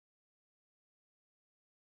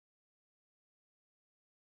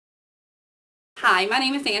Hi, my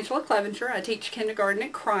name is Angela Clevenger. I teach kindergarten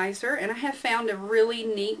at Kreiser, and I have found a really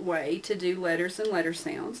neat way to do letters and letter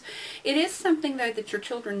sounds. It is something, though, that your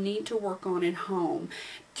children need to work on at home,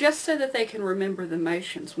 just so that they can remember the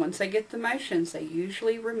motions. Once they get the motions, they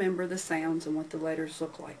usually remember the sounds and what the letters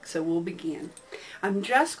look like. So we'll begin. I'm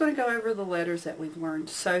just going to go over the letters that we've learned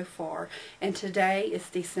so far, and today is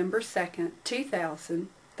December 2nd,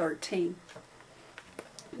 2013.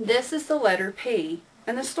 This is the letter P.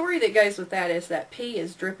 And the story that goes with that is that P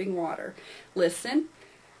is dripping water. Listen.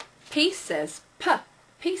 P says P.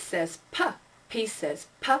 P says P. P says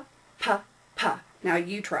P, P, P. Now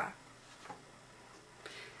you try.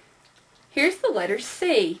 Here's the letter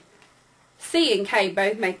C. C and K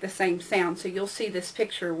both make the same sound, so you'll see this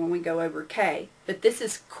picture when we go over K. But this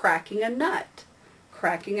is cracking a nut.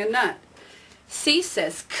 Cracking a nut. C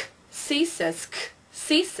says K. C says K.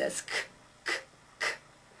 C says K.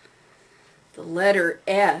 The letter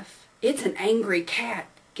F, it's an angry cat.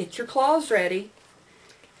 Get your claws ready.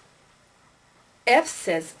 F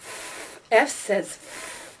says F, F says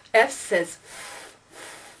F, F says F.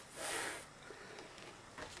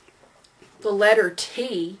 The letter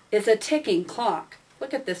T is a ticking clock.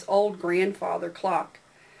 Look at this old grandfather clock.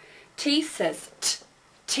 T says T,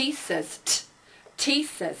 T says T, T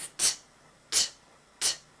says T, T,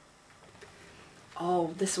 T.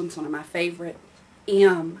 Oh, this one's one of my favorite.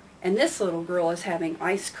 M. And this little girl is having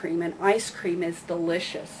ice cream, and ice cream is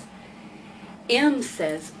delicious. M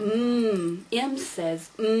says mmm. M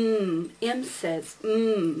says mmm. M says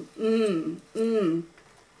mmm. Mmm. Mmm.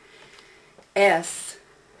 S.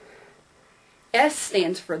 S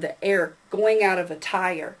stands for the air going out of a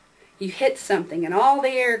tire. You hit something and all the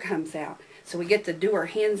air comes out. So we get to do our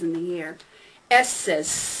hands in the air. S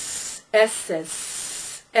says S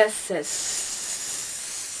says S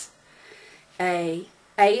says A.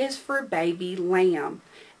 A is for baby lamb.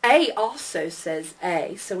 A also says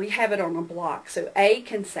A, so we have it on a block. So A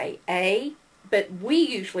can say A, but we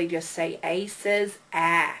usually just say A says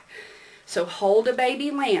ah. So hold a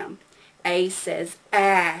baby lamb. A says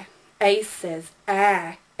ah. A says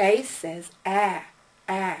ah. A says ah.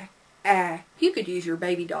 Ah. Ah. You could use your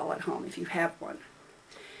baby doll at home if you have one.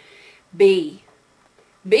 B.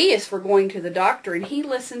 B is for going to the doctor, and he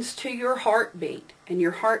listens to your heartbeat, and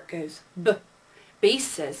your heart goes B. B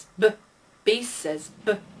says B, B says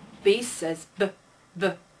B, B says B,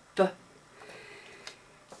 B, B.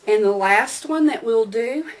 And the last one that we'll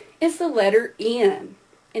do is the letter N.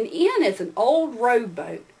 And N is an old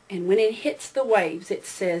rowboat, and when it hits the waves, it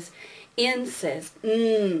says, N says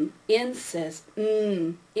N says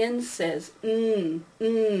N says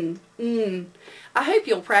I hope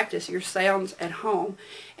you'll practice your sounds at home,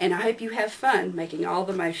 and I hope you have fun making all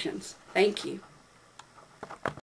the motions. Thank you.